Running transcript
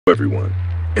Everyone,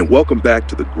 and welcome back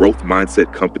to the Growth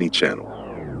Mindset Company channel.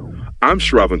 I'm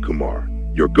Shravan Kumar,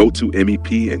 your go-to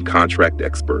MEP and contract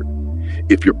expert.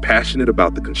 If you're passionate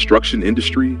about the construction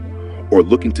industry or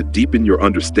looking to deepen your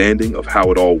understanding of how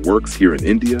it all works here in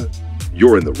India,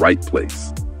 you're in the right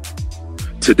place.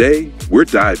 Today, we're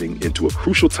diving into a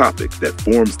crucial topic that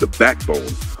forms the backbone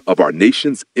of our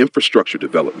nation's infrastructure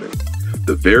development,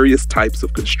 the various types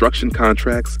of construction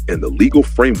contracts and the legal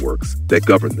frameworks that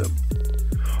govern them.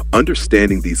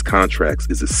 Understanding these contracts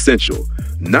is essential,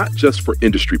 not just for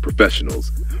industry professionals,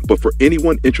 but for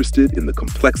anyone interested in the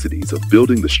complexities of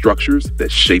building the structures that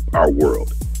shape our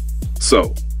world.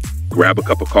 So, grab a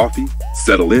cup of coffee,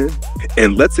 settle in,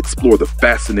 and let's explore the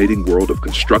fascinating world of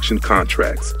construction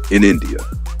contracts in India.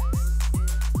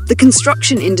 The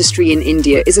construction industry in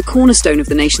India is a cornerstone of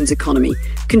the nation's economy,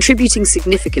 contributing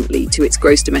significantly to its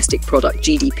gross domestic product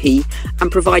 (GDP) and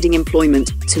providing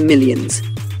employment to millions.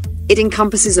 It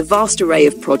encompasses a vast array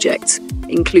of projects,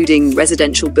 including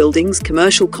residential buildings,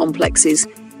 commercial complexes,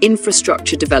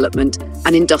 infrastructure development,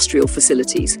 and industrial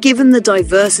facilities. Given the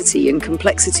diversity and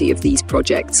complexity of these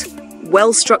projects,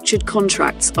 well-structured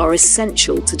contracts are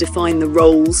essential to define the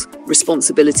roles,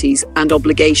 responsibilities, and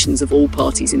obligations of all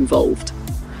parties involved.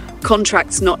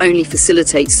 Contracts not only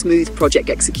facilitate smooth project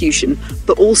execution,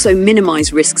 but also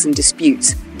minimize risks and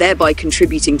disputes, thereby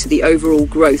contributing to the overall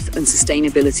growth and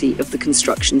sustainability of the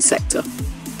construction sector.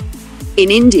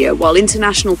 In India, while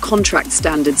international contract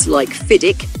standards like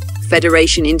FIDIC,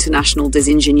 Fédération Internationale des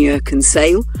Ingénieurs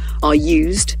Conseil, are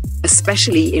used,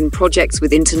 especially in projects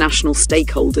with international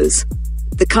stakeholders,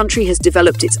 the country has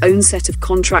developed its own set of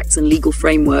contracts and legal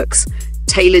frameworks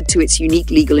tailored to its unique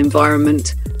legal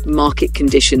environment, market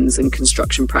conditions, and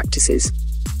construction practices.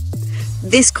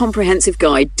 This comprehensive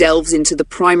guide delves into the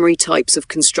primary types of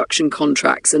construction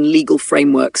contracts and legal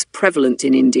frameworks prevalent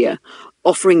in India,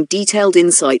 offering detailed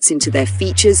insights into their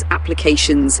features,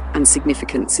 applications, and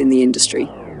significance in the industry.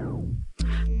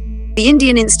 The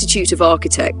Indian Institute of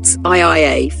Architects,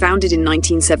 IIA, founded in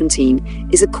 1917,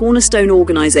 is a cornerstone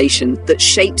organization that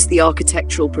shapes the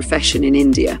architectural profession in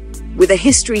India. With a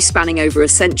history spanning over a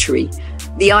century,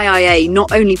 the IIA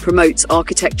not only promotes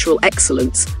architectural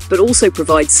excellence, but also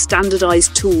provides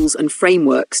standardized tools and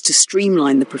frameworks to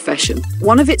streamline the profession.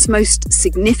 One of its most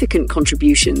significant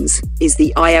contributions is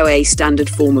the IIA Standard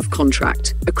Form of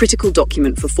Contract, a critical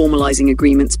document for formalizing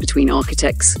agreements between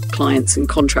architects, clients, and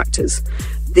contractors.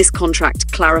 This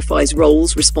contract clarifies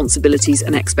roles, responsibilities,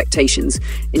 and expectations,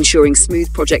 ensuring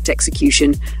smooth project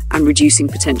execution and reducing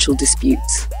potential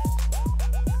disputes.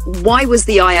 Why was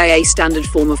the IIA Standard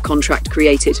Form of Contract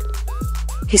created?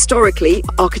 Historically,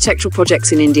 architectural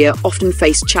projects in India often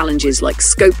faced challenges like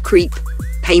scope creep,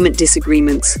 payment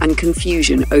disagreements, and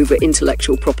confusion over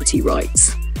intellectual property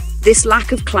rights. This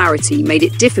lack of clarity made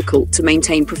it difficult to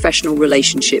maintain professional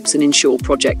relationships and ensure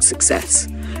project success.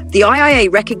 The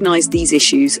IIA recognized these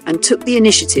issues and took the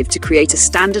initiative to create a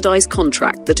standardized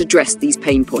contract that addressed these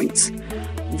pain points.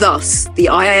 Thus, the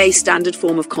IIA Standard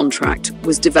Form of Contract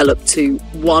was developed to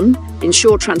 1.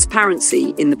 Ensure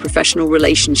transparency in the professional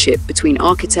relationship between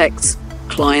architects,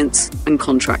 clients, and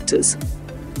contractors.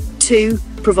 2.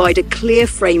 Provide a clear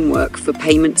framework for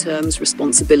payment terms,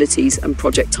 responsibilities, and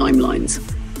project timelines.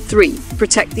 3.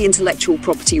 Protect the intellectual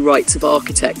property rights of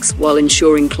architects while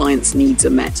ensuring clients' needs are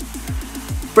met.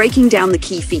 Breaking down the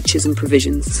key features and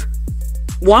provisions.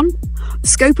 1.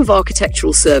 Scope of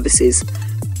architectural services.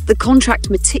 The contract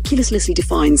meticulously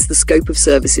defines the scope of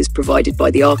services provided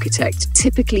by the architect,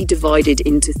 typically divided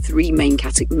into three main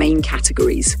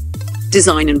categories.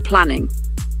 Design and planning.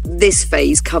 This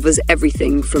phase covers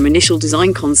everything from initial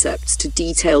design concepts to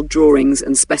detailed drawings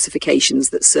and specifications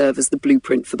that serve as the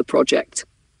blueprint for the project.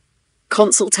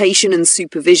 Consultation and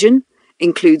supervision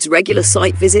includes regular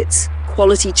site visits,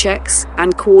 quality checks,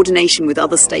 and coordination with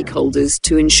other stakeholders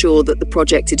to ensure that the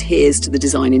project adheres to the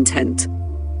design intent.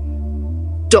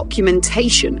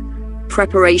 Documentation,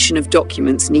 preparation of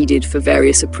documents needed for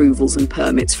various approvals and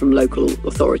permits from local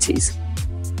authorities.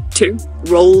 2.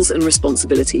 Roles and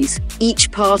responsibilities. Each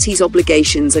party's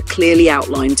obligations are clearly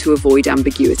outlined to avoid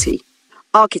ambiguity.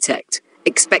 Architect,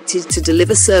 expected to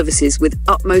deliver services with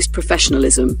utmost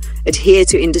professionalism, adhere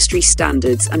to industry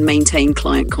standards, and maintain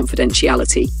client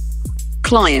confidentiality.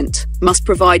 Client must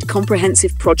provide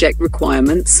comprehensive project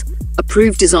requirements,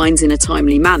 approve designs in a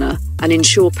timely manner, and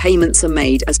ensure payments are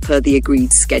made as per the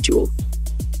agreed schedule.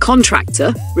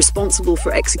 Contractor, responsible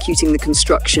for executing the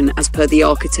construction as per the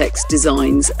architect's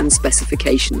designs and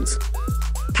specifications.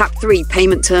 PAP 3,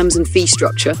 payment terms and fee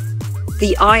structure.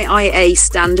 The IIA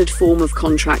standard form of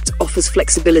contract offers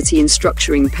flexibility in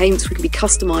structuring payments which can be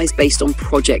customized based on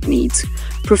project needs.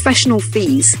 Professional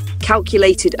fees,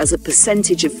 calculated as a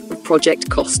percentage of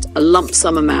project cost, a lump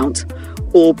sum amount,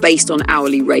 or based on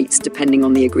hourly rates depending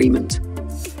on the agreement.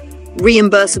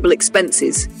 Reimbursable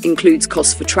expenses includes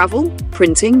costs for travel,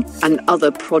 printing, and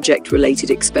other project-related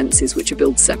expenses which are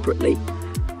billed separately.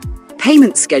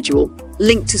 Payment schedule,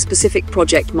 linked to specific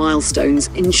project milestones,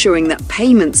 ensuring that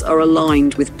payments are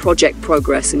aligned with project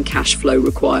progress and cash flow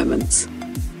requirements.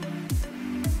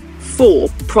 4.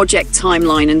 Project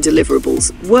timeline and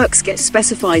deliverables.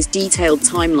 Specifies detailed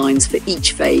timelines for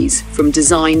each phase, from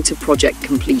design to project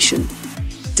completion.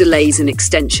 Delays and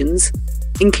extensions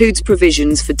includes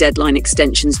provisions for deadline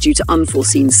extensions due to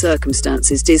unforeseen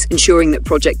circumstances, ensuring that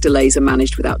project delays are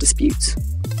managed without disputes.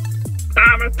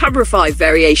 Paragraph 5.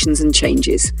 Variations and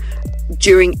changes.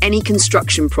 During any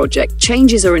construction project,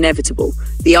 changes are inevitable.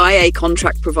 The IA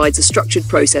contract provides a structured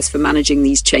process for managing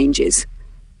these changes.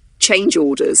 Change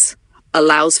orders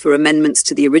allows for amendments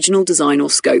to the original design or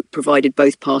scope, provided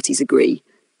both parties agree.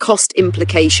 Cost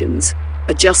implications.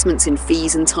 Adjustments in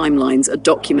fees and timelines are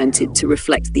documented to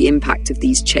reflect the impact of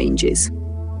these changes.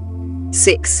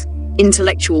 6.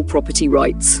 Intellectual property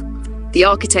rights. The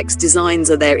architect's designs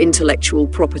are their intellectual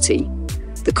property.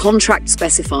 The contract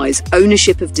specifies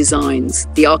ownership of designs.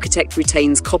 The architect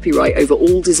retains copyright over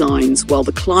all designs, while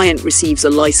the client receives a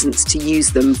license to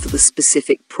use them for the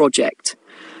specific project.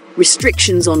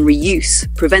 Restrictions on reuse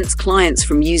prevents clients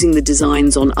from using the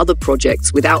designs on other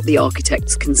projects without the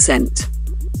architect's consent.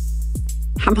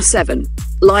 7.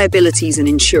 Liabilities and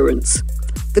insurance.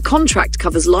 The contract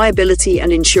covers liability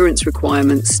and insurance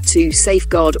requirements to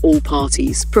safeguard all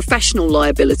parties. Professional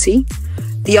liability.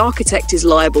 The architect is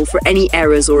liable for any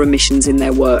errors or omissions in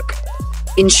their work.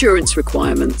 Insurance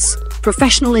requirements.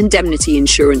 Professional indemnity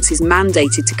insurance is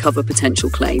mandated to cover potential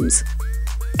claims.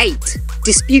 8.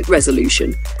 Dispute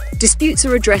resolution. Disputes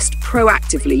are addressed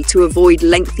proactively to avoid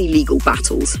lengthy legal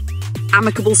battles.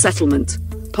 Amicable settlement.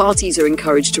 Parties are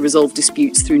encouraged to resolve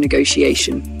disputes through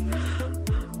negotiation.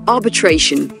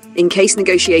 Arbitration. In case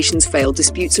negotiations fail,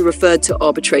 disputes are referred to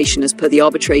arbitration as per the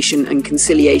Arbitration and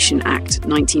Conciliation Act,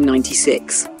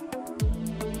 1996.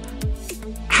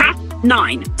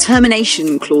 9.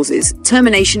 Termination clauses.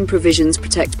 Termination provisions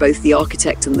protect both the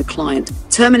architect and the client.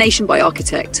 Termination by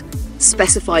architect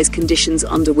specifies conditions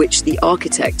under which the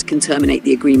architect can terminate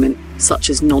the agreement, such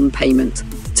as non-payment.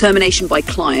 Termination by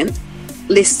client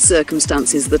lists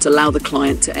circumstances that allow the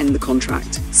client to end the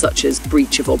contract, such as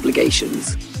breach of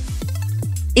obligations.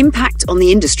 Impact on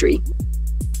the industry.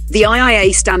 The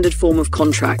IIA standard form of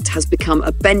contract has become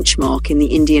a benchmark in the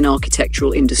Indian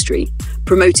architectural industry,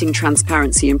 promoting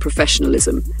transparency and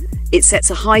professionalism. It sets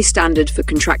a high standard for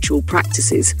contractual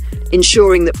practices,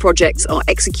 ensuring that projects are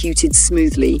executed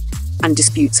smoothly and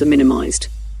disputes are minimized.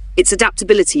 Its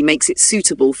adaptability makes it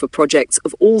suitable for projects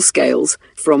of all scales,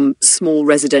 from small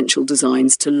residential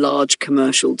designs to large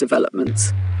commercial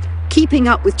developments. Keeping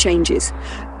up with changes.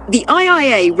 The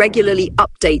IIA regularly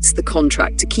updates the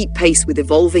contract to keep pace with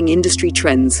evolving industry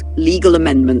trends, legal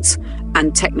amendments,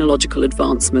 and technological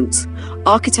advancements.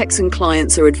 Architects and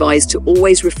clients are advised to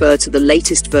always refer to the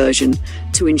latest version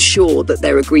to ensure that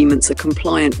their agreements are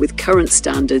compliant with current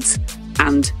standards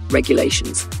and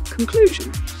regulations.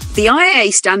 Conclusion. The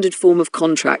IIA standard form of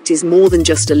contract is more than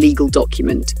just a legal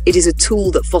document. It is a tool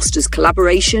that fosters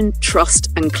collaboration, trust,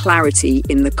 and clarity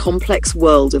in the complex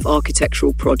world of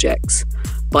architectural projects.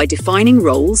 By defining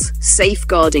roles,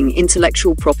 safeguarding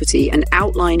intellectual property, and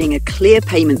outlining a clear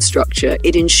payment structure,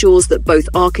 it ensures that both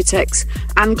architects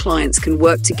and clients can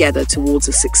work together towards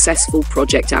a successful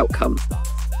project outcome.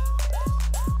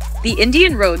 The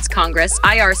Indian Roads Congress,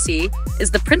 IRC,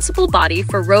 is the principal body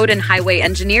for road and highway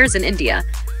engineers in India,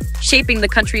 shaping the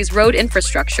country's road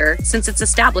infrastructure since its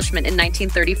establishment in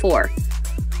 1934.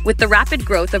 With the rapid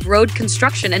growth of road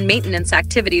construction and maintenance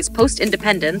activities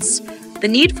post-independence, the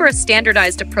need for a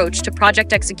standardized approach to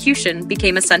project execution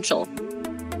became essential.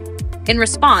 In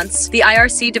response, the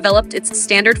IRC developed its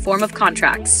standard form of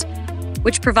contracts,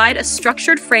 which provide a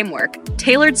structured framework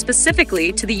tailored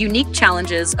specifically to the unique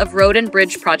challenges of road and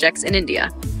bridge projects in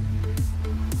India.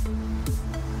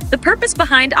 The purpose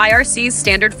behind IRC's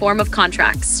standard form of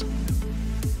contracts.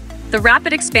 The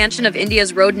rapid expansion of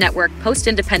India's road network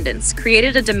post-independence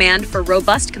created a demand for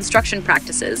robust construction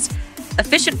practices,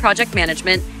 efficient project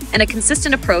management, and a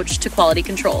consistent approach to quality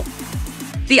control.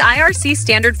 The IRC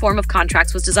standard form of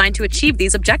contracts was designed to achieve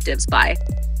these objectives by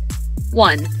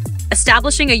 1.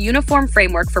 Establishing a uniform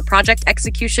framework for project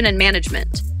execution and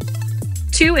management.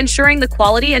 2. Ensuring the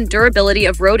quality and durability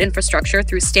of road infrastructure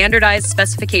through standardized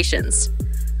specifications.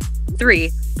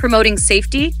 3. Promoting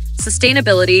safety,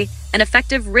 sustainability, and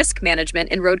effective risk management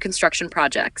in road construction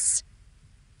projects.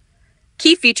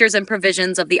 Key features and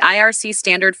provisions of the IRC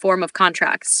standard form of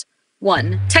contracts.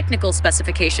 1. Technical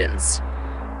specifications.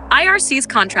 IRC's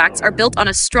contracts are built on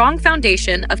a strong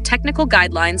foundation of technical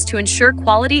guidelines to ensure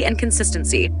quality and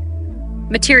consistency.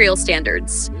 Material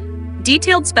standards.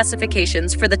 Detailed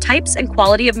specifications for the types and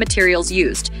quality of materials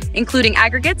used, including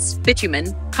aggregates,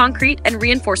 bitumen, concrete, and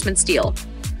reinforcement steel.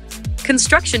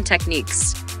 Construction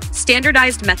techniques.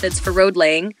 Standardized methods for road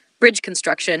laying, bridge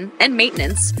construction, and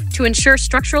maintenance to ensure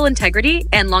structural integrity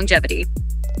and longevity.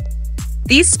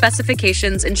 These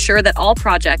specifications ensure that all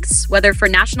projects, whether for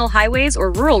national highways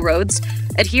or rural roads,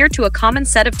 adhere to a common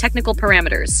set of technical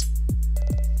parameters.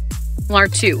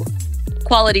 LAR2.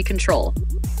 Quality control.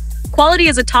 Quality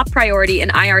is a top priority in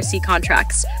IRC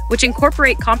contracts, which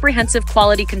incorporate comprehensive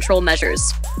quality control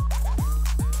measures.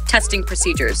 Testing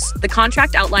procedures. The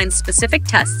contract outlines specific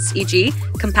tests, e.g.,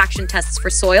 compaction tests for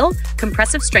soil,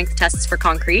 compressive strength tests for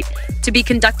concrete, to be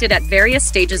conducted at various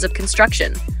stages of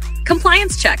construction.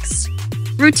 Compliance checks.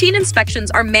 Routine inspections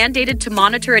are mandated to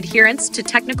monitor adherence to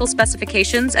technical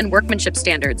specifications and workmanship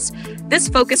standards. This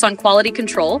focus on quality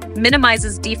control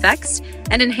minimizes defects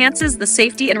and enhances the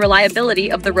safety and reliability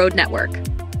of the road network.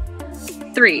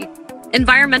 3.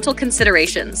 Environmental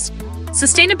considerations.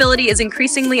 Sustainability is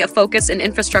increasingly a focus in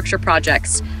infrastructure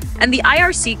projects, and the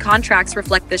IRC contracts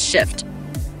reflect this shift.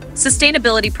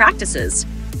 Sustainability practices.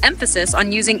 Emphasis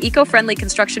on using eco-friendly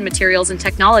construction materials and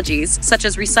technologies such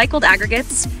as recycled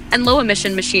aggregates and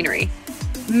low-emission machinery.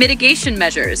 Mitigation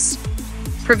measures.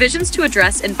 Provisions to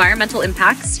address environmental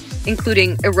impacts,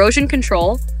 including erosion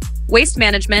control, waste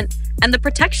management, and the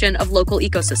protection of local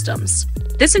ecosystems.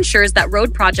 This ensures that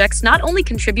road projects not only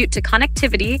contribute to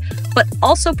connectivity, but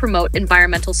also promote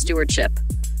environmental stewardship.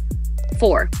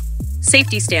 4.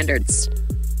 Safety standards.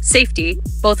 Safety,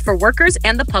 both for workers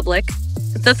and the public,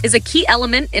 is a key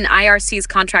element in IRC's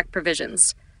contract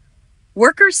provisions.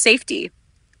 Worker safety.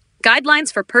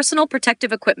 Guidelines for personal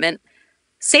protective equipment,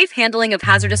 safe handling of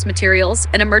hazardous materials,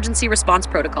 and emergency response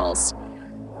protocols.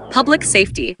 Public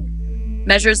safety.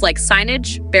 Measures like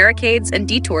signage, barricades, and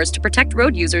detours to protect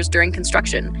road users during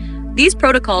construction. These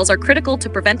protocols are critical to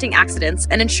preventing accidents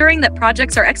and ensuring that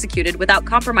projects are executed without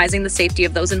compromising the safety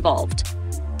of those involved.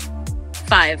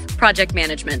 5. Project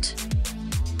management.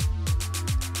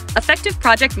 Effective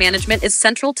project management is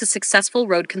central to successful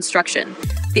road construction.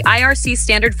 The IRC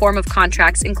standard form of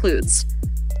contracts includes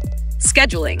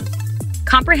scheduling.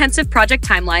 Comprehensive project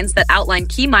timelines that outline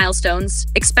key milestones,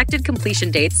 expected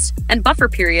completion dates, and buffer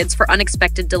periods for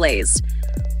unexpected delays.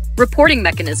 Reporting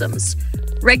mechanisms.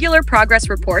 Regular progress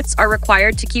reports are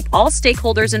required to keep all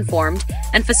stakeholders informed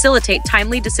and facilitate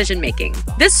timely decision-making.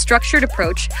 This structured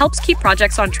approach helps keep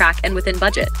projects on track and within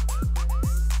budget.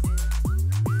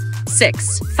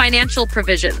 6. Financial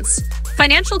provisions.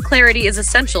 Financial clarity is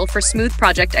essential for smooth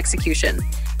project execution.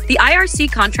 The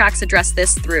IRC contracts address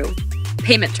this through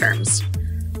payment terms.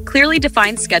 Clearly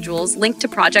defined schedules linked to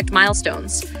project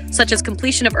milestones, such as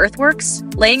completion of earthworks,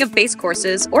 laying of base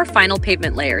courses, or final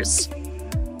pavement layers.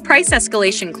 Price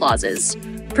escalation clauses.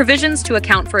 Provisions to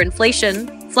account for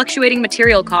inflation, fluctuating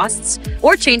material costs,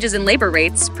 or changes in labor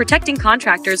rates, protecting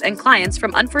contractors and clients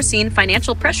from unforeseen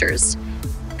financial pressures.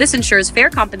 This ensures fair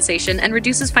compensation and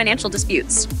reduces financial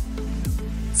disputes.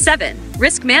 7.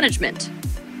 Risk management.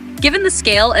 Given the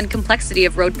scale and complexity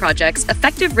of road projects,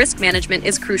 effective risk management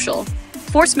is crucial.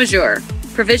 Force majeure.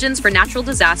 Provisions for natural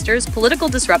disasters, political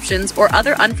disruptions, or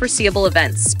other unforeseeable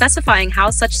events, specifying how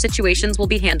such situations will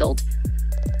be handled.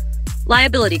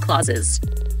 Liability clauses.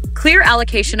 Clear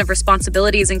allocation of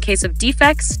responsibilities in case of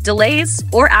defects, delays,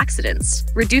 or accidents,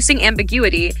 reducing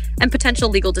ambiguity and potential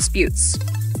legal disputes.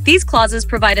 These clauses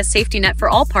provide a safety net for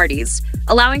all parties,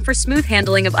 allowing for smooth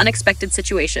handling of unexpected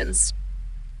situations.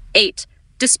 8.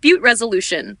 Dispute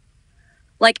resolution.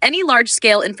 Like any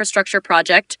large-scale infrastructure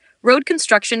project, road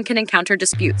construction can encounter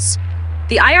disputes.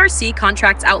 The IRC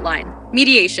contracts outline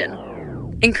mediation.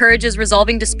 Encourages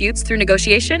resolving disputes through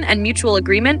negotiation and mutual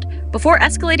agreement before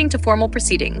escalating to formal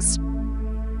proceedings.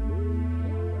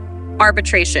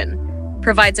 Arbitration.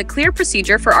 Provides a clear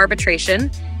procedure for arbitration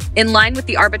in line with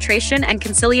the Arbitration and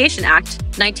Conciliation Act,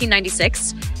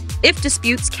 1996, if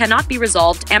disputes cannot be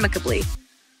resolved amicably.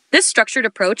 This structured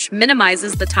approach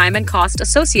minimizes the time and cost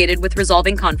associated with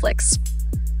resolving conflicts.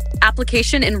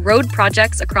 Application in road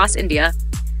projects across India.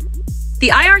 The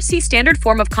IRC standard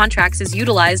form of contracts is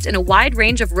utilized in a wide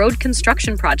range of road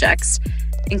construction projects,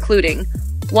 including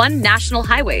 1. National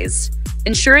highways,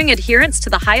 ensuring adherence to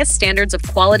the highest standards of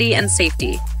quality and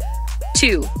safety.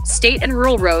 2. State and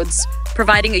rural roads,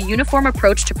 providing a uniform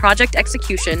approach to project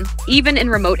execution, even in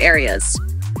remote areas.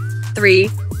 3.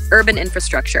 Urban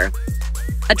infrastructure,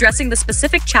 addressing the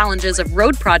specific challenges of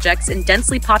road projects in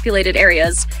densely populated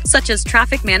areas, such as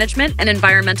traffic management and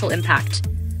environmental impact.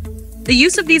 The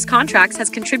use of these contracts has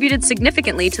contributed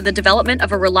significantly to the development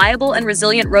of a reliable and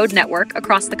resilient road network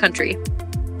across the country.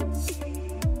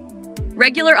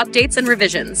 Regular updates and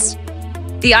revisions.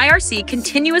 The IRC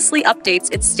continuously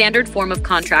updates its standard form of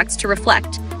contracts to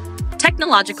reflect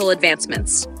technological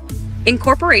advancements,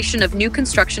 incorporation of new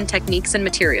construction techniques and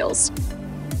materials,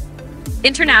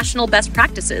 international best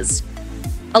practices,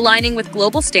 aligning with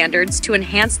global standards to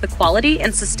enhance the quality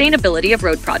and sustainability of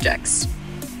road projects.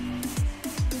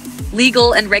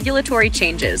 Legal and regulatory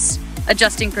changes,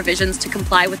 adjusting provisions to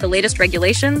comply with the latest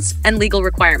regulations and legal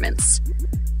requirements.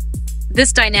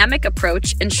 This dynamic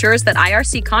approach ensures that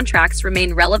IRC contracts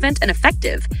remain relevant and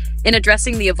effective in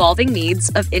addressing the evolving needs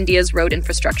of India's road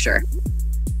infrastructure.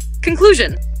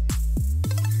 Conclusion.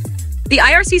 The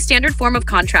IRC standard form of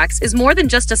contracts is more than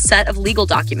just a set of legal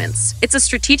documents. It's a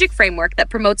strategic framework that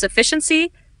promotes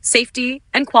efficiency, safety,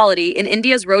 and quality in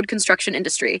India's road construction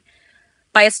industry.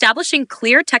 By establishing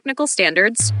clear technical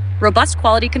standards, robust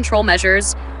quality control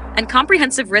measures, and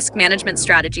comprehensive risk management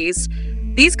strategies,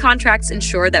 these contracts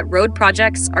ensure that road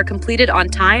projects are completed on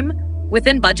time,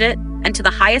 within budget, and to the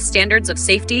highest standards of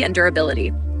safety and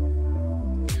durability.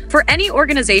 For any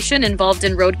organization involved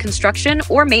in road construction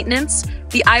or maintenance,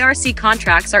 the IRC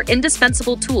contracts are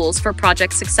indispensable tools for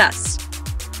project success.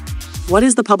 What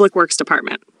is the Public Works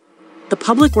Department? The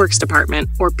Public Works Department,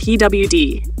 or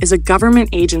PWD, is a government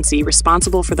agency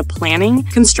responsible for the planning,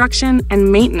 construction, and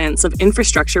maintenance of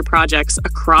infrastructure projects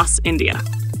across India.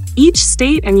 Each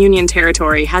state and union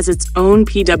territory has its own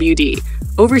PWD,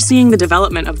 overseeing the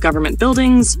development of government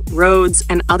buildings, roads,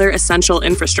 and other essential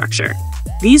infrastructure.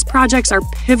 These projects are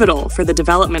pivotal for the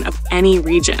development of any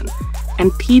region,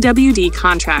 and PWD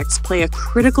contracts play a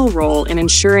critical role in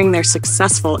ensuring their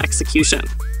successful execution.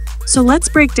 So let's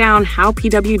break down how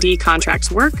PWD contracts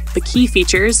work, the key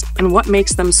features, and what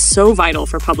makes them so vital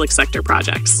for public sector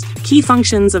projects. Key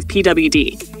functions of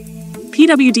PWD.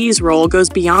 PWD's role goes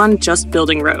beyond just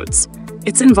building roads.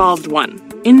 It's involved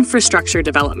 1. Infrastructure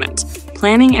development,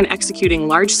 planning and executing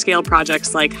large-scale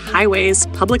projects like highways,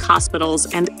 public hospitals,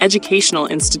 and educational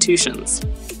institutions.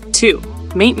 2.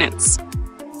 Maintenance,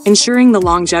 ensuring the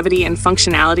longevity and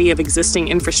functionality of existing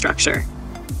infrastructure.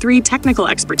 3. Technical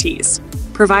expertise,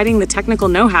 providing the technical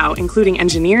know-how, including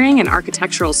engineering and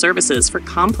architectural services for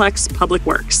complex public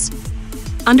works.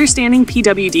 Understanding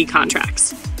PWD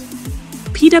contracts.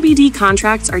 PWD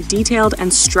contracts are detailed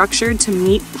and structured to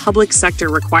meet public sector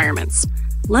requirements.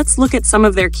 Let's look at some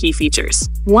of their key features.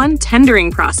 1.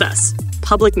 Tendering process.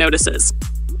 Public notices.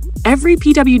 Every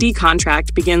PWD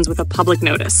contract begins with a public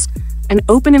notice, an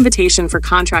open invitation for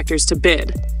contractors to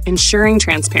bid, ensuring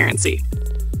transparency.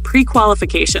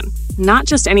 Pre-qualification. Not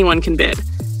just anyone can bid.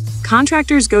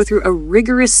 Contractors go through a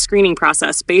rigorous screening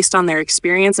process based on their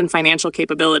experience and financial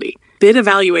capability. Bid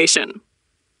evaluation.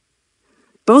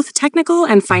 Both technical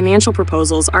and financial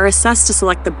proposals are assessed to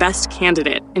select the best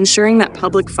candidate, ensuring that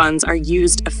public funds are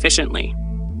used efficiently.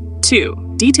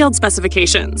 2. Detailed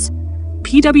specifications.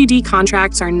 PWD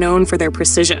contracts are known for their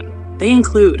precision. They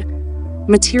include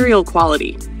material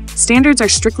quality. Standards are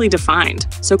strictly defined,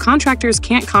 so contractors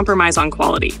can't compromise on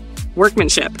quality.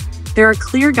 Workmanship. There are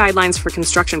clear guidelines for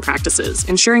construction practices,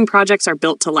 ensuring projects are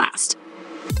built to last.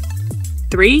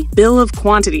 3. Bill of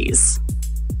quantities.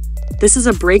 This is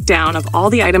a breakdown of all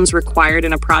the items required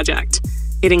in a project.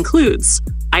 It includes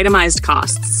itemized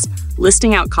costs,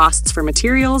 listing out costs for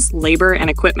materials, labor, and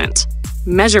equipment.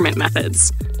 Measurement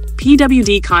methods.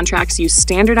 PWD contracts use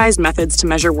standardized methods to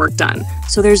measure work done,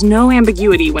 so there's no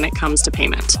ambiguity when it comes to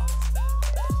payment.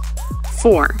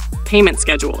 4. Payment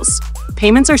schedules.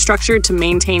 Payments are structured to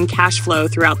maintain cash flow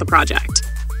throughout the project.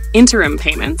 Interim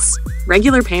payments.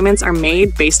 Regular payments are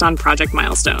made based on project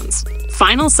milestones.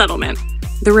 Final settlement.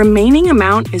 The remaining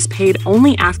amount is paid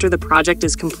only after the project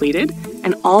is completed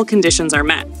and all conditions are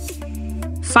met.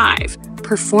 5.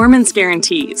 Performance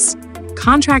guarantees.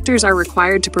 Contractors are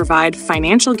required to provide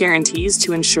financial guarantees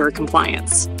to ensure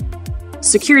compliance.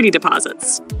 Security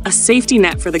deposits. A safety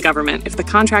net for the government if the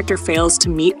contractor fails to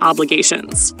meet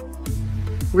obligations.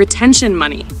 Retention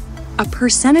money. A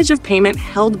percentage of payment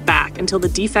held back until the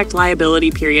defect liability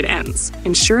period ends,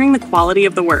 ensuring the quality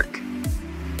of the work.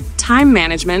 Time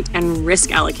management and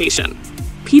risk allocation.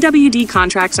 PWD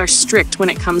contracts are strict when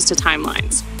it comes to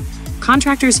timelines.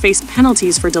 Contractors face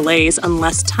penalties for delays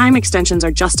unless time extensions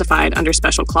are justified under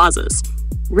special clauses.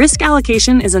 Risk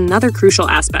allocation is another crucial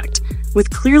aspect. with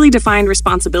clearly defined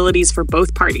responsibilities for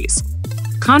both parties.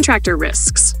 Contractor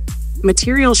risks: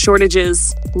 material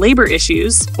shortages, labor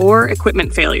issues, or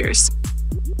equipment failures.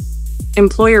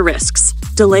 Employer risks: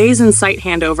 delays in site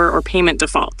handover or payment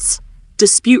defaults.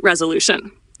 Dispute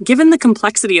resolution: given the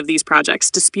complexity of these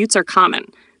projects, disputes are common.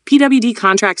 PWD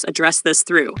contracts address this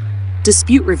through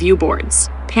dispute review boards,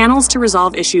 panels to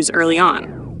resolve issues early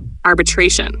on.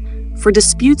 Arbitration: for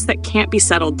disputes that can't be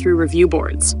settled through review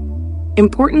boards.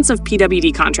 Importance of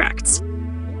PWD contracts.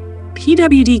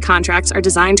 PWD contracts are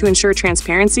designed to ensure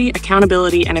transparency,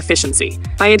 accountability, and efficiency.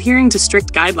 By adhering to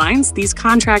strict guidelines, these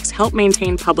contracts help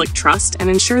maintain public trust and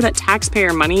ensure that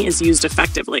taxpayer money is used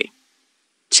effectively.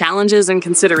 Challenges and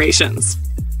considerations.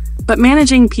 But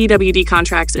managing PWD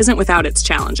contracts isn't without its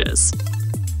challenges.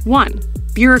 1.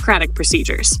 Bureaucratic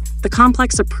procedures. The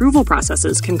complex approval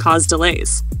processes can cause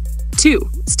delays. 2.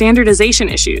 Standardization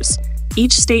issues.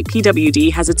 Each state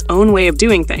PWD has its own way of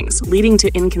doing things, leading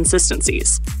to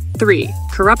inconsistencies. 3.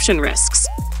 Corruption risks.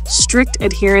 Strict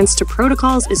adherence to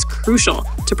protocols is crucial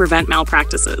to prevent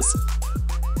malpractices.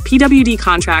 PWD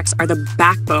contracts are the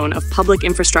backbone of public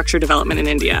infrastructure development in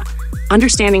India.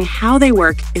 Understanding how they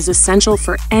work is essential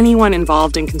for anyone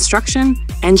involved in construction,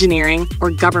 engineering,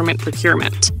 or government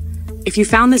procurement. If you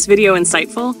found this video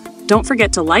insightful, don't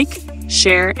forget to like,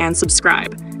 share, and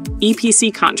subscribe.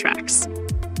 EPC contracts.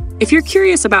 If you're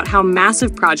curious about how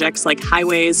massive projects like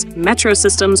highways, metro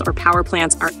systems, or power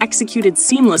plants are executed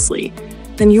seamlessly,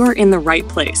 then you're in the right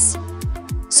place.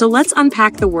 So let's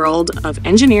unpack the world of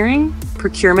engineering,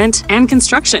 procurement, and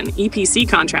construction EPC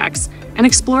contracts and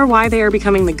explore why they are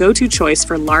becoming the go-to choice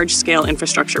for large-scale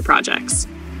infrastructure projects.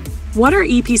 What are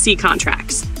EPC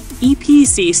contracts?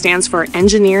 EPC stands for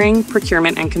Engineering,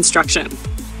 Procurement, and Construction.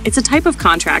 It's a type of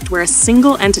contract where a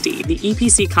single entity, the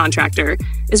EPC contractor,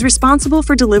 is responsible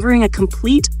for delivering a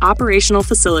complete operational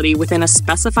facility within a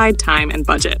specified time and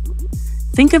budget.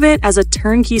 Think of it as a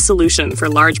turnkey solution for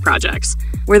large projects,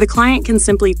 where the client can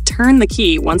simply turn the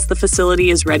key once the facility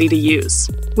is ready to use.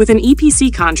 With an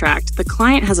EPC contract, the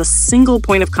client has a single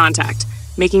point of contact,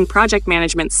 making project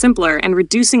management simpler and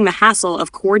reducing the hassle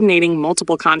of coordinating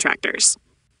multiple contractors.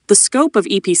 The scope of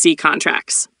EPC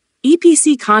contracts.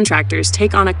 EPC contractors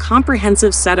take on a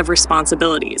comprehensive set of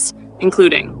responsibilities,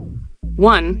 including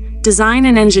 1. Design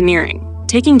and engineering,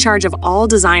 taking charge of all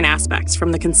design aspects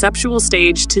from the conceptual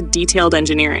stage to detailed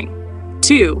engineering.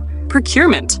 2.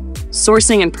 Procurement,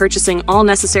 sourcing and purchasing all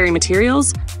necessary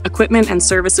materials, equipment, and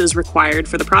services required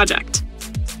for the project.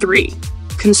 3.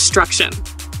 Construction,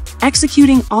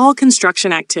 executing all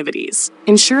construction activities,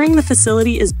 ensuring the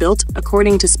facility is built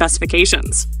according to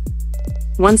specifications.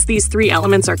 Once these 3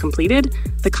 elements are completed,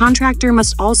 the contractor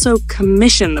must also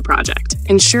commission the project,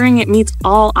 ensuring it meets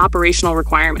all operational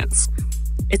requirements.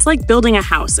 It's like building a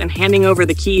house and handing over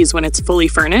the keys when it's fully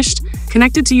furnished,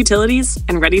 connected to utilities,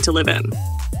 and ready to live in.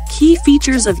 Key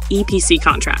features of EPC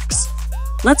contracts.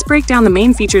 Let's break down the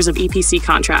main features of EPC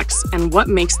contracts and what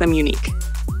makes them unique.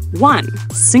 1.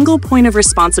 Single point of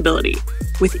responsibility.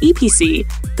 With EPC,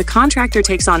 the contractor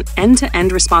takes on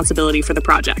end-to-end responsibility for the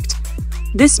project.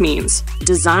 This means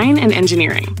design and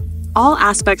engineering. All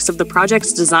aspects of the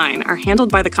project's design are handled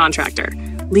by the contractor,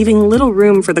 leaving little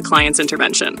room for the client's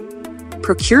intervention.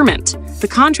 Procurement. The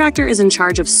contractor is in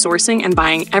charge of sourcing and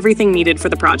buying everything needed for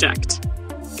the project.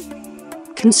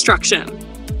 Construction.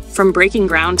 From breaking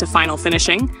ground to final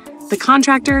finishing, the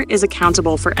contractor is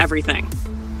accountable for everything.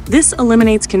 This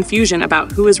eliminates confusion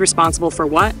about who is responsible for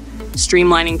what,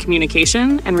 streamlining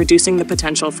communication and reducing the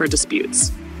potential for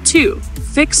disputes. 2.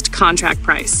 Fixed contract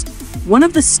price. One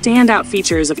of the standout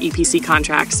features of EPC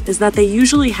contracts is that they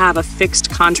usually have a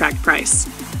fixed contract price.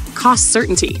 Cost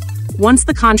certainty. Once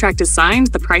the contract is signed,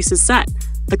 the price is set.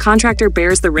 The contractor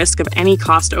bears the risk of any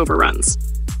cost overruns.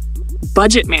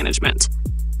 Budget management.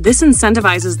 This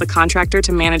incentivizes the contractor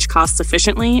to manage costs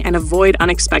efficiently and avoid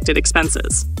unexpected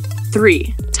expenses.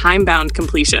 3. Time-bound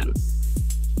completion.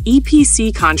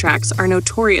 EPC contracts are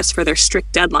notorious for their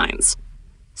strict deadlines.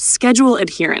 Schedule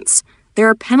adherence. There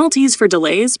are penalties for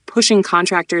delays, pushing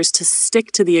contractors to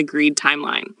stick to the agreed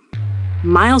timeline.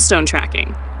 Milestone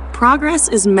tracking. Progress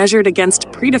is measured against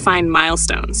predefined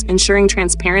milestones, ensuring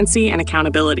transparency and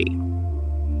accountability.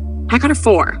 Hack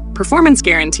 4. Performance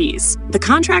guarantees. The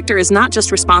contractor is not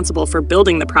just responsible for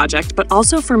building the project, but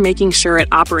also for making sure it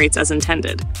operates as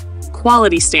intended.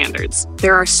 Quality standards.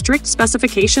 There are strict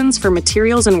specifications for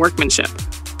materials and workmanship.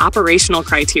 Operational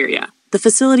criteria. The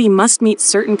facility must meet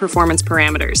certain performance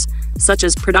parameters, such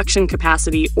as production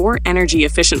capacity or energy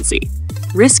efficiency.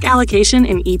 Risk allocation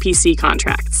in EPC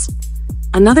contracts.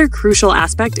 Another crucial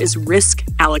aspect is risk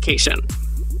allocation.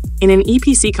 In an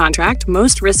EPC contract,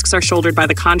 most risks are shouldered by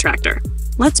the contractor.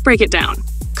 Let's break it down.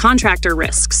 Contractor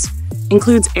risks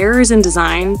includes errors in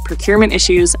design, procurement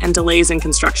issues, and delays in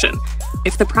construction.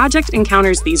 If the project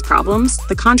encounters these problems,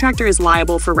 the contractor is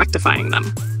liable for rectifying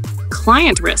them.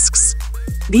 Client risks.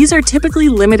 These are typically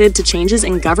limited to changes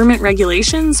in government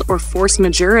regulations or force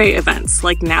majeure events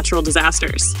like natural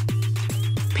disasters.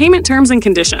 Payment terms and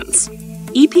conditions.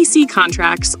 EPC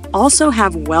contracts also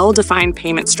have well-defined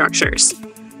payment structures.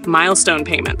 Milestone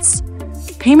payments.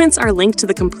 Payments are linked to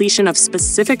the completion of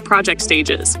specific project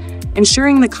stages,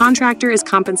 ensuring the contractor is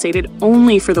compensated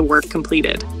only for the work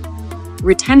completed.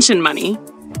 Retention money.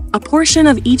 A portion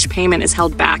of each payment is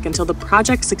held back until the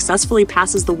project successfully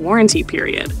passes the warranty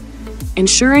period,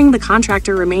 ensuring the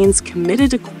contractor remains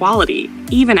committed to quality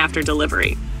even after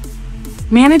delivery.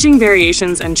 Managing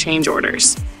variations and change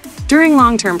orders. During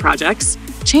long-term projects,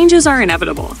 changes are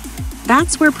inevitable.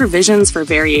 That's where provisions for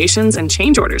variations and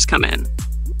change orders come in.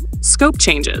 Scope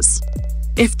changes.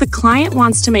 If the client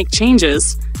wants to make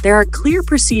changes, there are clear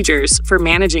procedures for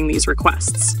managing these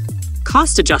requests.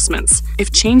 Cost adjustments.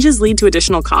 If changes lead to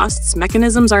additional costs,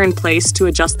 mechanisms are in place to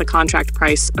adjust the contract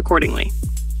price accordingly.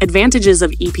 Advantages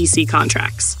of EPC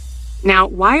contracts. Now,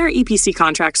 why are EPC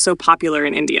contracts so popular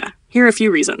in India? Here are a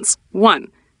few reasons. 1.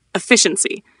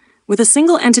 Efficiency. With a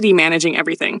single entity managing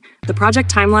everything, the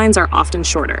project timelines are often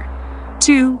shorter.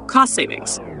 2. Cost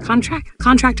savings.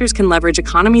 Contractors can leverage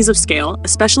economies of scale,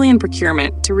 especially in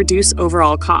procurement, to reduce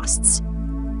overall costs.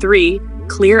 3.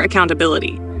 Clear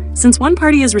accountability. Since one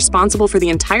party is responsible for the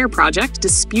entire project,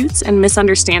 disputes and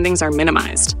misunderstandings are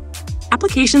minimized.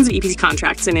 Applications of EPC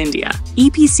contracts in India.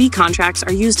 EPC contracts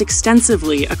are used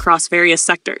extensively across various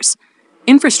sectors.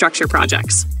 Infrastructure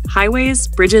projects, highways,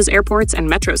 bridges, airports, and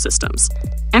metro systems.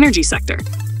 Energy sector.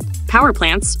 Power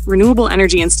plants, renewable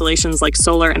energy installations like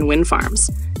solar and wind farms.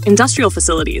 Industrial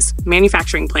facilities,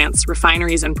 manufacturing plants,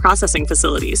 refineries, and processing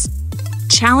facilities.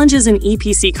 Challenges in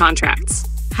EPC contracts.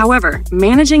 However,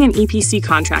 managing an EPC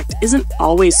contract isn't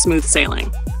always smooth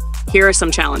sailing. Here are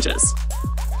some challenges.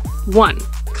 1.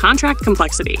 Contract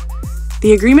complexity.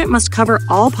 The agreement must cover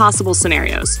all possible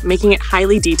scenarios, making it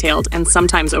highly detailed and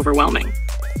sometimes overwhelming.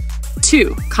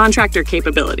 2. Contractor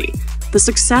capability. The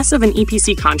success of an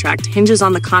EPC contract hinges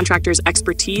on the contractor's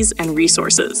expertise and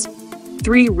resources.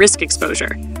 3. Risk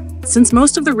exposure. Since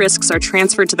most of the risks are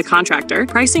transferred to the contractor,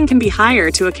 pricing can be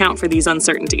higher to account for these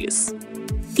uncertainties.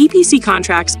 EPC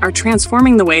contracts are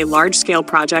transforming the way large-scale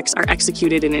projects are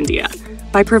executed in India.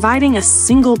 By providing a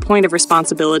single point of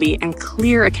responsibility and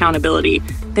clear accountability,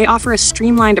 they offer a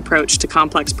streamlined approach to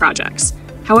complex projects.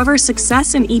 However,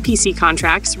 success in EPC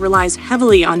contracts relies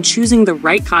heavily on choosing the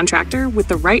right contractor with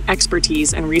the right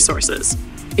expertise and resources.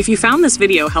 If you found this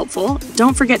video helpful,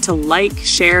 don't forget to like,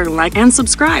 share, and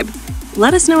subscribe.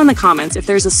 Let us know in the comments if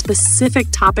there's a specific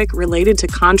topic related to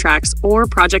contracts or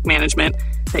project management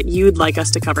that you'd like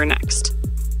us to cover next.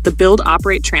 The Build,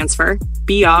 Operate, Transfer,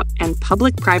 BOT, and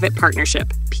Public-Private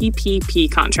Partnership,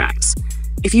 PPP contracts.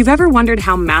 If you've ever wondered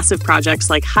how massive projects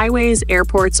like highways,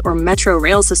 airports, or metro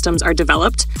rail systems are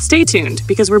developed, stay tuned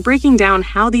because we're breaking down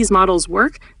how these models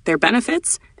work, their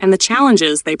benefits, and the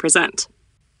challenges they present.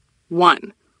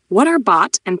 1. What are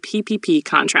BOT and PPP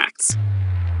contracts?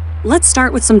 Let's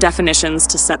start with some definitions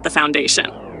to set the foundation.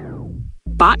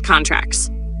 BOT contracts.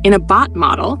 In a BOT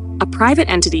model, a private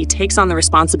entity takes on the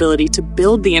responsibility to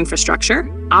build the infrastructure,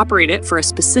 operate it for a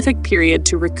specific period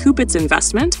to recoup its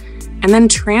investment, and then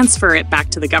transfer it back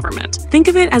to the government. Think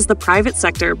of it as the private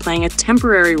sector playing a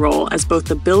temporary role as both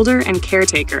the builder and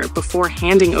caretaker before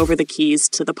handing over the keys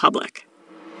to the public.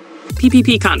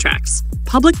 PPP contracts.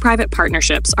 Public-private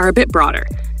partnerships are a bit broader.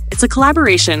 It's a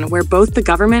collaboration where both the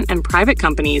government and private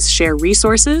companies share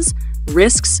resources,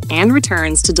 risks, and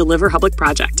returns to deliver a public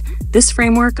project. This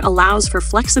framework allows for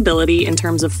flexibility in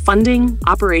terms of funding,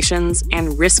 operations,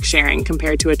 and risk sharing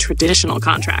compared to a traditional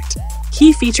contract.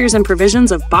 Key features and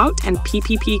provisions of BOT and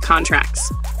PPP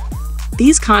contracts.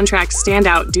 These contracts stand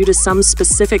out due to some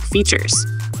specific features.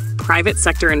 Private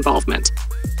sector involvement.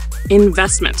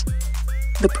 Investment.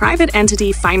 The private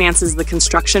entity finances the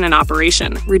construction and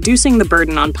operation, reducing the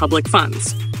burden on public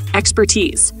funds.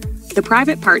 Expertise. The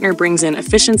private partner brings in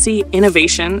efficiency,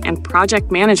 innovation, and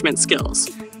project management skills,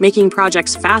 making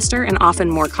projects faster and often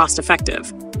more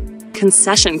cost-effective.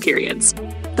 Concession periods.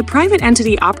 The private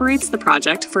entity operates the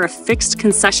project for a fixed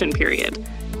concession period.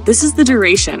 This is the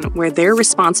duration where they're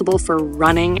responsible for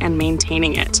running and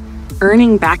maintaining it,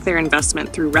 earning back their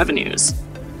investment through revenues.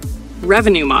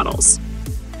 Revenue models.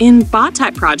 In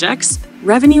BOT-type projects,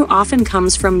 revenue often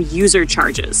comes from user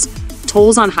charges,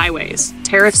 tolls on highways,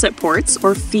 tariffs at ports,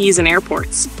 or fees in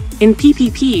airports. In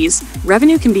PPPs,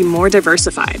 revenue can be more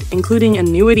diversified, including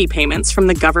annuity payments from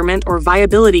the government or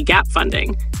viability gap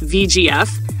funding, VGF,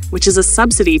 which is a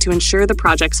subsidy to ensure the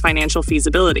project's financial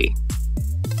feasibility.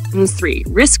 And 3.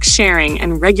 Risk sharing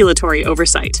and regulatory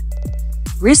oversight.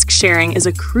 Risk sharing is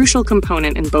a crucial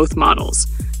component in both models.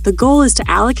 The goal is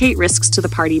to allocate risks to the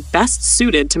party best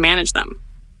suited to manage them.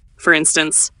 For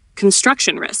instance,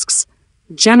 construction risks,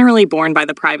 generally borne by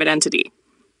the private entity.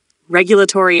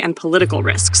 Regulatory and political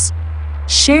risks,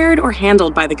 shared or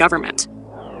handled by the government.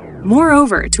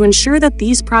 Moreover, to ensure that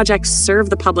these projects serve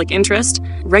the public interest,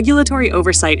 regulatory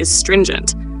oversight is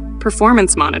stringent.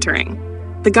 Performance monitoring.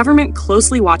 The government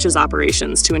closely watches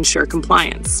operations to ensure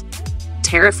compliance.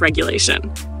 Tariff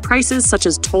regulation. Prices such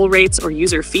as toll rates or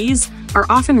user fees are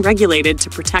often regulated to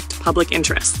protect public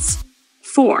interests.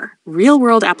 4.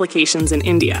 Real-world applications in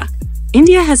India.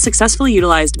 India has successfully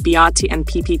utilized BOT and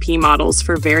PPP models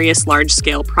for various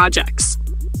large-scale projects.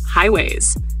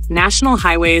 Highways. National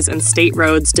highways and state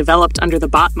roads developed under the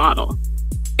BOT model.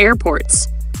 Airports.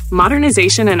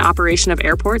 Modernization and operation of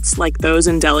airports like those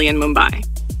in Delhi and Mumbai.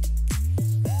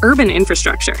 Urban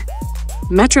infrastructure.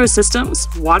 Metro systems,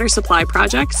 water supply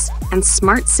projects, and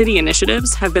smart city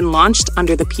initiatives have been launched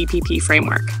under the PPP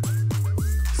framework.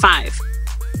 5.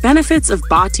 Benefits of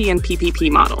BOT and PPP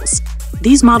models.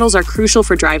 These models are crucial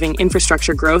for driving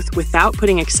infrastructure growth without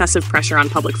putting excessive pressure on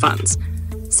public funds.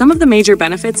 Some of the major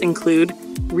benefits include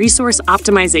resource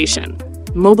optimization,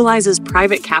 mobilizes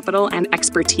private capital and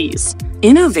expertise.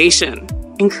 Innovation,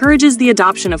 encourages the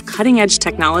adoption of cutting-edge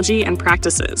technology and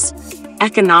practices.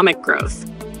 Economic growth,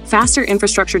 faster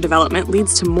infrastructure development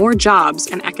leads to more jobs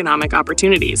and economic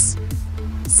opportunities.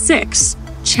 6.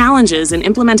 Challenges in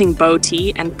implementing BOT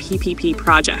and PPP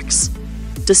projects.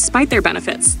 Despite their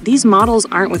benefits, these models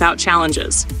aren't without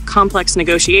challenges. Complex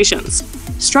negotiations.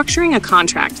 Structuring a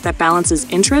contract that balances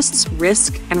interests,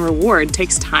 risk, and reward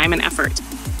takes time and effort.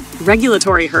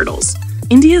 Regulatory hurdles.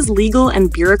 India's legal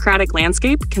and bureaucratic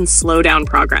landscape can slow down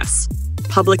progress.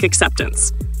 Public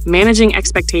acceptance. Managing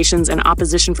expectations and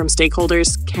opposition from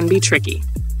stakeholders can be tricky.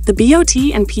 The BOT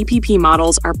and PPP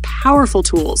models are powerful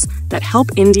tools that help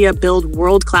India build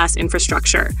world-class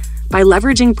infrastructure by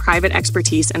leveraging private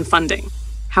expertise and funding.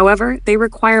 However, they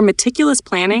require meticulous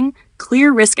planning,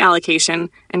 clear risk allocation,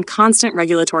 and constant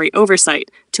regulatory oversight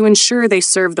to ensure they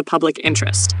serve the public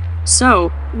interest. So,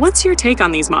 what's your take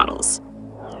on these models?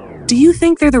 Do you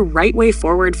think they're the right way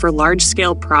forward for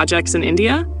large-scale projects in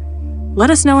India? Let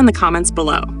us know in the comments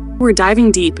below. We're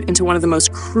diving deep into one of the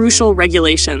most crucial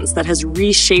regulations that has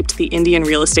reshaped the Indian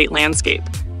real estate landscape,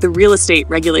 the Real Estate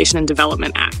Regulation and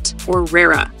Development Act, or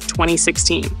RERA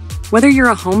 2016. Whether you're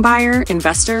a home buyer,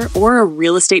 investor, or a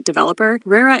real estate developer,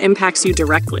 RERA impacts you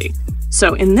directly.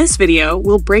 So in this video,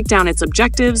 we'll break down its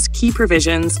objectives, key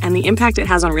provisions, and the impact it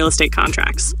has on real estate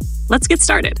contracts. Let's get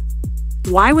started.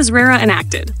 Why was RERA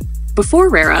enacted? Before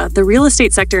RERA, the real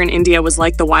estate sector in India was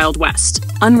like the Wild West,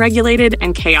 unregulated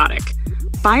and chaotic.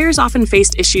 Buyers often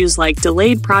faced issues like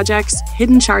delayed projects,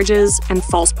 hidden charges, and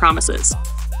false promises.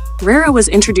 RERA was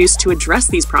introduced to address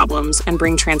these problems and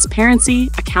bring transparency,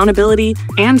 accountability,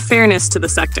 and fairness to the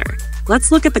sector.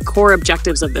 Let's look at the core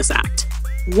objectives of this act.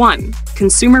 1.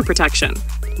 Consumer protection.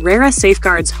 RERA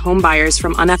safeguards home buyers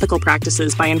from unethical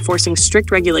practices by enforcing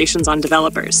strict regulations on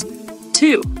developers.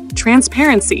 2.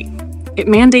 Transparency. It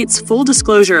mandates full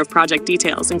disclosure of project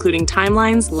details, including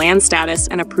timelines, land status,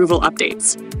 and approval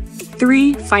updates.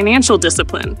 3. Financial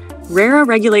discipline. RERA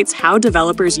regulates how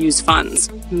developers use funds,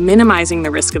 minimizing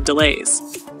the risk of delays.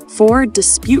 4.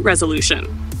 Dispute resolution.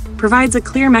 Provides a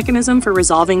clear mechanism for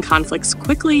resolving conflicts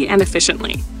quickly and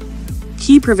efficiently.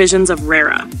 Key provisions of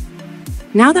RERA.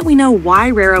 Now that we know why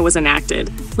RERA was enacted,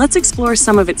 let's explore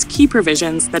some of its key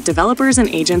provisions that developers and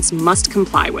agents must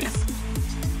comply with.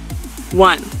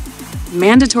 1.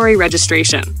 Mandatory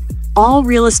registration. All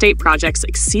real estate projects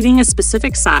exceeding a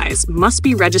specific size must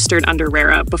be registered under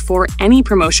RERA before any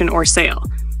promotion or sale.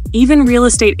 Even real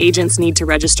estate agents need to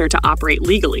register to operate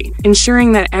legally,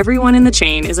 ensuring that everyone in the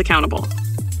chain is accountable.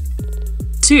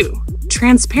 2.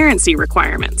 Transparency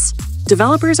requirements.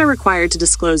 Developers are required to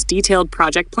disclose detailed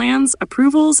project plans,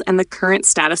 approvals, and the current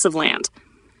status of land.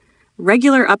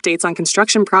 Regular updates on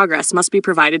construction progress must be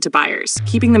provided to buyers,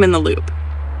 keeping them in the loop.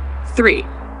 3.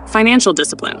 Financial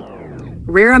discipline.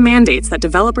 RERA mandates that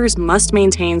developers must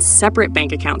maintain separate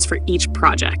bank accounts for each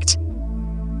project.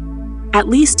 At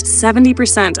least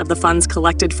 70% of the funds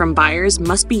collected from buyers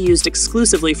must be used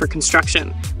exclusively for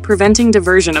construction, preventing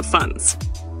diversion of funds.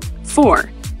 4.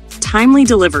 Timely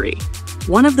delivery.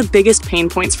 One of the biggest pain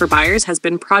points for buyers has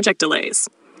been project delays.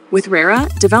 With RERA,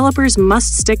 developers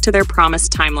must stick to their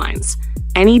promised timelines.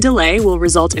 Any delay will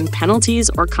result in penalties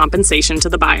or compensation to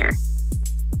the buyer.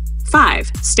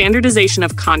 5. Standardization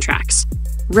of contracts.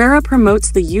 RERA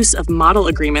promotes the use of model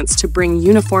agreements to bring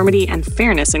uniformity and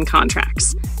fairness in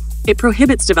contracts. It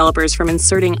prohibits developers from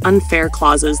inserting unfair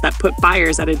clauses that put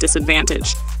buyers at a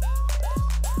disadvantage.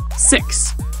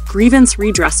 6. Grievance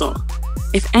redressal.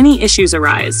 If any issues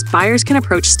arise, buyers can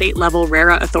approach state-level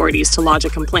RERA authorities to lodge a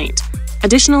complaint.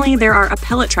 Additionally, there are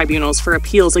appellate tribunals for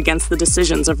appeals against the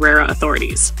decisions of RERA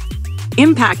authorities.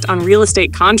 Impact on real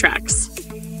estate contracts.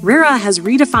 RERA has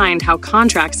redefined how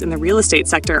contracts in the real estate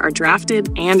sector are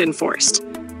drafted and enforced.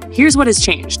 Here's what has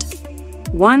changed.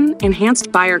 1.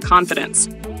 Enhanced buyer confidence.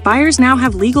 Buyers now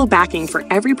have legal backing for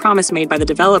every promise made by the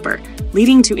developer,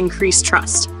 leading to increased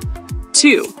trust.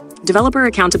 2. Developer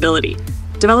accountability.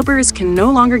 Developers can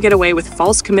no longer get away with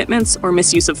false commitments or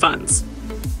misuse of funds.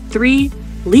 3.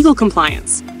 Legal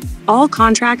compliance. All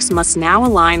contracts must now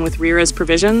align with RERA's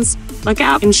provisions,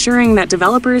 ensuring that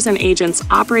developers and agents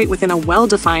operate within a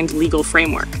well-defined legal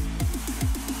framework.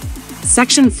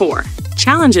 Section 4.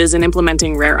 Challenges in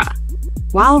implementing RERA.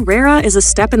 While RERA is a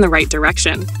step in the right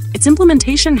direction, its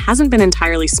implementation hasn't been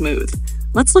entirely smooth.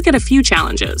 Let's look at a few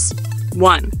challenges.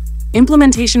 1.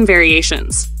 Implementation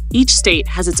variations. Each state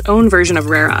has its own version of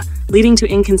RERA, leading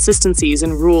to inconsistencies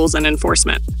in rules and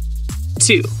enforcement.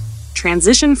 2.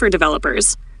 Transition for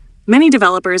developers. Many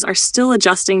developers are still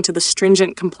adjusting to the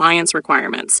stringent compliance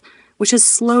requirements, which has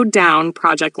slowed down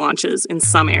project launches in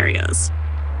some areas.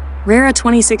 RERA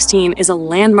 2016 is a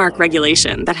landmark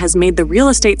regulation that has made the real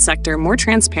estate sector more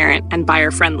transparent and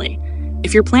buyer-friendly.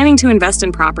 If you're planning to invest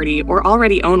in property or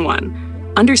already own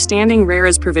one, understanding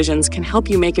RERA's provisions can help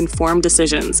you make informed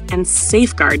decisions and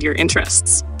safeguard your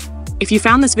interests. If you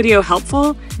found this video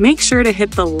helpful, make sure to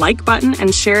hit the like button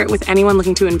and share it with anyone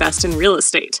looking to invest in real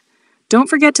estate. Don't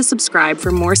forget to subscribe for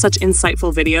more such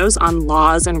insightful videos on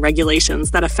laws and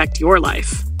regulations that affect your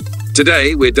life.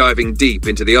 Today, we're diving deep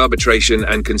into the Arbitration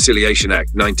and Conciliation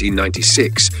Act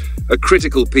 1996, a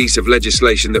critical piece of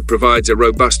legislation that provides a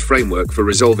robust framework for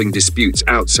resolving disputes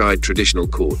outside traditional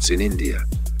courts in India.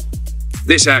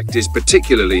 This act is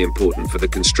particularly important for the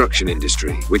construction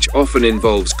industry, which often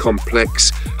involves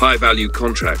complex, high-value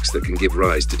contracts that can give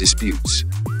rise to disputes.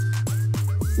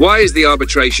 Why is the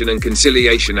Arbitration and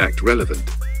Conciliation Act relevant?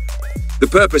 The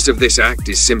purpose of this act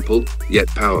is simple, yet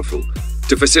powerful: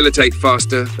 to facilitate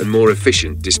faster and more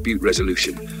efficient dispute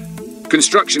resolution.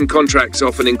 Construction contracts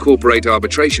often incorporate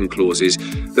arbitration clauses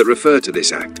that refer to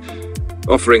this act,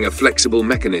 offering a flexible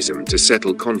mechanism to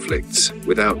settle conflicts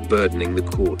without burdening the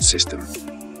court system.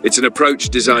 It's an approach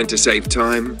designed to save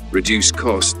time, reduce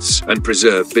costs, and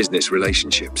preserve business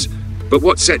relationships. But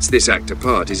what sets this act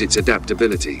apart is its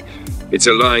adaptability. It's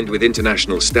aligned with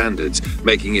international standards,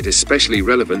 making it especially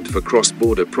relevant for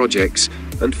cross-border projects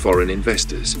and foreign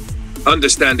investors.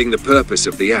 Understanding the purpose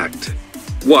of the Act.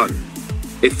 1.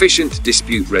 Efficient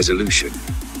dispute resolution.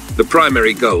 The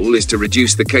primary goal is to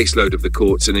reduce the caseload of the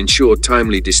courts and ensure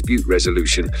timely dispute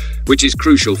resolution, which is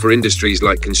crucial for industries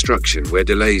like construction, where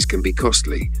delays can be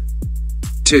costly.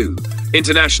 2.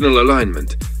 International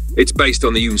alignment. It's based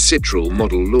on the UNCITRAL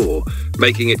model law,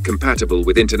 making it compatible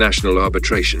with international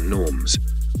arbitration norms.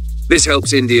 This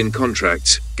helps Indian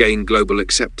contracts gain global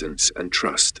acceptance and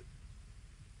trust.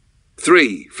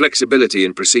 3. Flexibility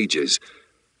in procedures.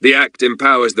 The Act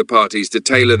empowers the parties to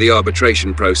tailor the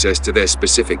arbitration process to their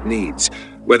specific needs,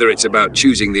 whether it's about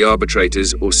choosing the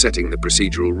arbitrators or setting the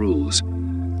procedural rules.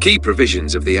 Key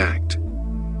provisions of the Act.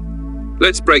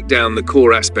 Let's break down the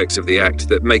core aspects of the Act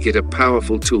that make it a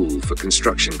powerful tool for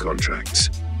construction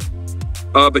contracts.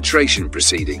 Arbitration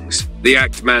proceedings. The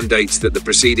Act mandates that the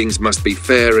proceedings must be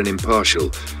fair and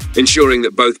impartial, ensuring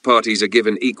that both parties are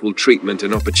given equal treatment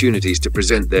and opportunities to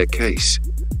present their case.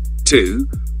 2.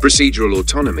 Procedural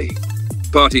autonomy.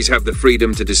 Parties have the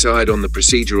freedom to decide on the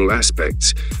procedural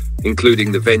aspects,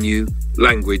 including the venue,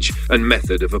 language, and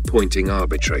method of appointing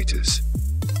arbitrators.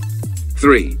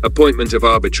 3. Appointment of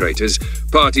arbitrators.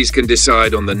 Parties can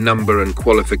decide on the number and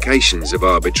qualifications of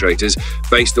arbitrators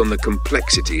based on the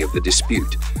complexity of the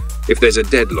dispute. If there's a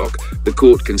deadlock, the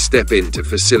court can step in to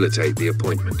facilitate the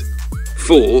appointment.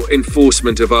 4.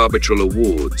 Enforcement of arbitral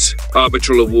awards.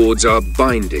 Arbitral awards are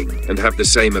binding and have the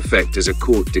same effect as a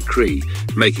court decree,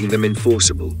 making them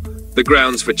enforceable. The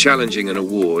grounds for challenging an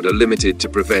award are limited to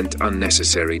prevent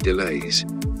unnecessary delays.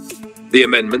 The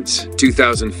amendments,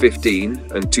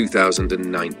 2015 and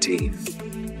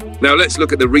 2019. Now let's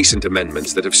look at the recent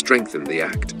amendments that have strengthened the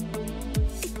Act.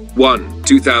 1.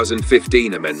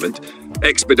 2015 Amendment,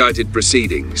 expedited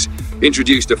proceedings,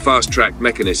 introduced a fast-track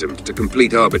mechanism to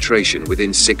complete arbitration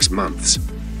within 6 months.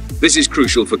 This is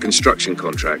crucial for construction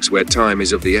contracts where time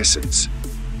is of the essence.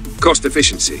 Cost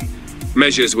efficiency.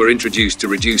 Measures were introduced to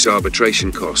reduce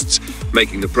arbitration costs,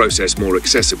 making the process more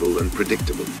accessible and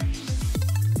predictable.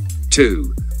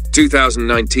 2.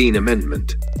 2019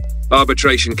 Amendment.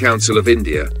 Arbitration Council of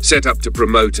India, set up to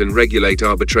promote and regulate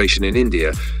arbitration in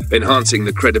India, enhancing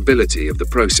the credibility of the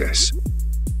process.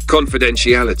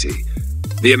 Confidentiality.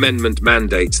 The amendment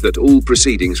mandates that all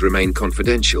proceedings remain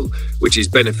confidential, which is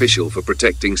beneficial for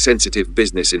protecting sensitive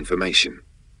business information.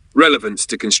 Relevance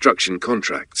to construction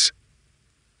contracts.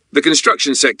 The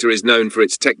construction sector is known for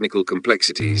its technical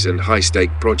complexities and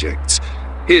high-stake projects.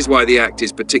 Here's why the Act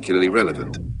is particularly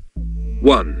relevant.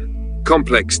 1.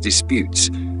 Complex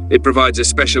disputes. It provides a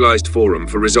specialized forum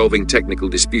for resolving technical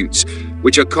disputes,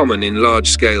 which are common in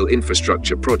large-scale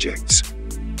infrastructure projects.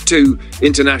 2.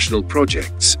 International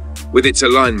projects. With its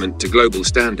alignment to global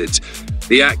standards,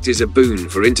 the Act is a boon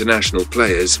for international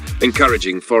players,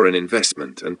 encouraging foreign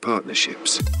investment and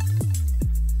partnerships.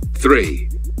 3.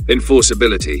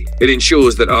 Enforceability. It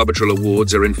ensures that arbitral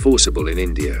awards are enforceable in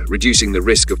India, reducing the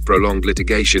risk of prolonged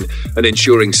litigation and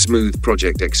ensuring smooth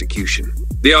project execution.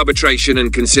 The Arbitration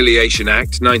and Conciliation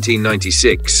Act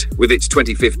 1996, with its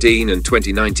 2015 and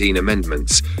 2019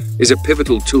 amendments, is a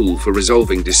pivotal tool for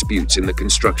resolving disputes in the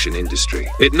construction industry.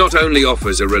 It not only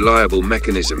offers a reliable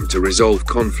mechanism to resolve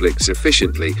conflicts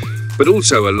efficiently, but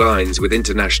also aligns with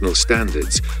international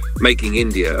standards, making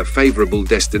India a favorable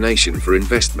destination for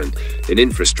investment in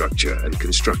infrastructure and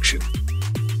construction.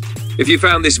 If you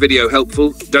found this video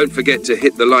helpful, don't forget to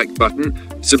hit the like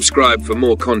button, subscribe for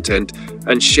more content,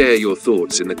 and share your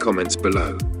thoughts in the comments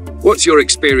below. What's your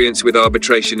experience with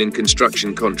arbitration in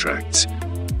construction contracts?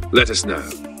 Let us know.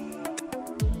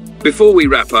 Before we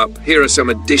wrap up, here are some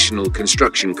additional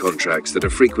construction contracts that are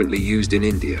frequently used in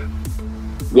India.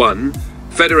 1.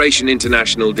 Fédération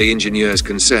Internationale des Ingénieurs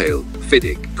Conseil,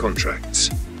 FIDIC contracts.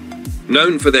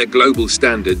 Known for their global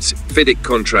standards, FIDIC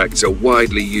contracts are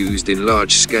widely used in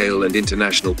large-scale and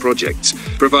international projects,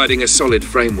 providing a solid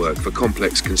framework for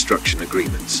complex construction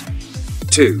agreements.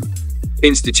 2.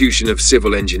 Institution of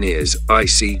Civil Engineers,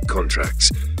 IC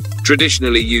contracts.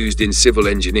 Traditionally used in civil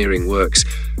engineering works,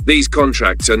 these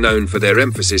contracts are known for their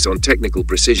emphasis on technical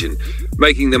precision,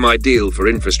 making them ideal for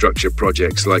infrastructure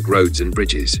projects like roads and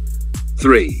bridges.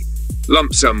 3.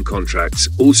 Lump sum contracts,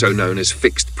 also known as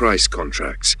fixed price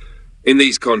contracts. In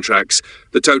these contracts,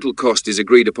 the total cost is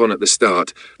agreed upon at the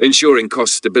start, ensuring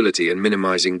cost stability and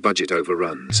minimizing budget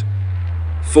overruns.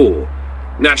 4.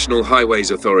 National Highways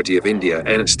Authority of India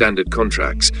standard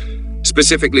contracts.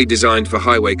 Specifically designed for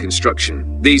highway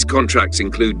construction, these contracts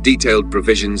include detailed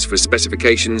provisions for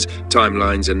specifications,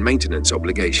 timelines, and maintenance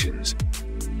obligations.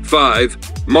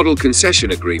 5. Model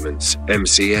Concession Agreements,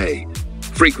 MCA.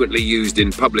 Frequently used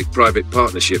in public-private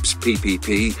partnerships,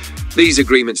 PPP, these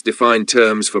agreements define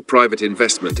terms for private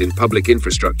investment in public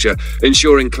infrastructure,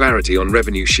 ensuring clarity on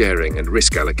revenue sharing and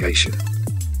risk allocation.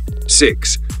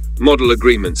 6. Model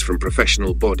agreements from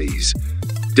professional bodies.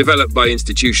 Developed by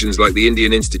institutions like the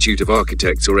Indian Institute of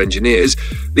Architects or Engineers,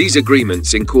 these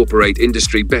agreements incorporate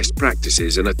industry best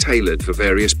practices and are tailored for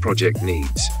various project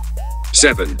needs.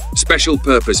 7. Special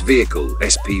Purpose Vehicle,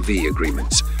 SPV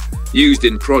agreements. Used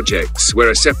in projects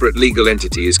where a separate legal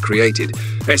entity is created,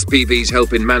 SPVs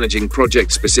help in managing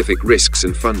project-specific risks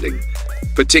and funding,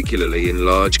 particularly in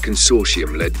large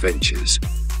consortium-led ventures.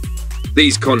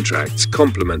 These contracts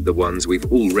complement the ones we've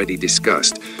already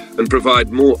discussed and provide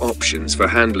more options for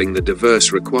handling the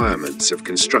diverse requirements of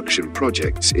construction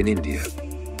projects in India.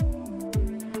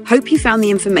 Hope you found the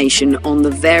information on the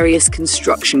various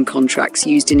construction contracts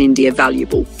used in India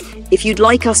valuable. If you'd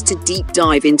like us to deep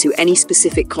dive into any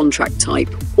specific contract type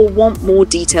or want more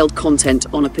detailed content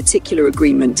on a particular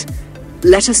agreement,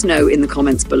 let us know in the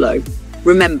comments below.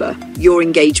 Remember, your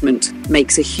engagement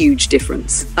makes a huge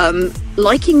difference.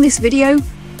 Liking this video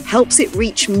helps it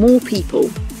reach more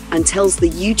people and tells the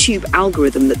YouTube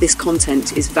algorithm that this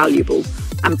content is valuable.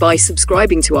 And by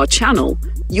subscribing to our channel,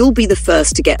 you'll be the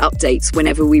first to get updates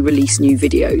whenever we release new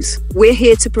videos. We're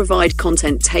here to provide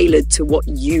content tailored to what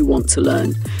you want to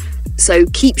learn. So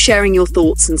keep sharing your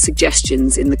thoughts and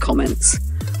suggestions in the comments.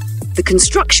 The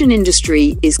construction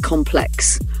industry is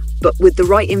complex, but with the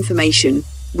right information,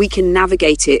 we can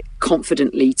navigate it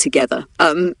confidently together.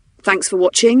 Thanks for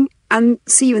watching, and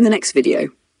see you in the next video.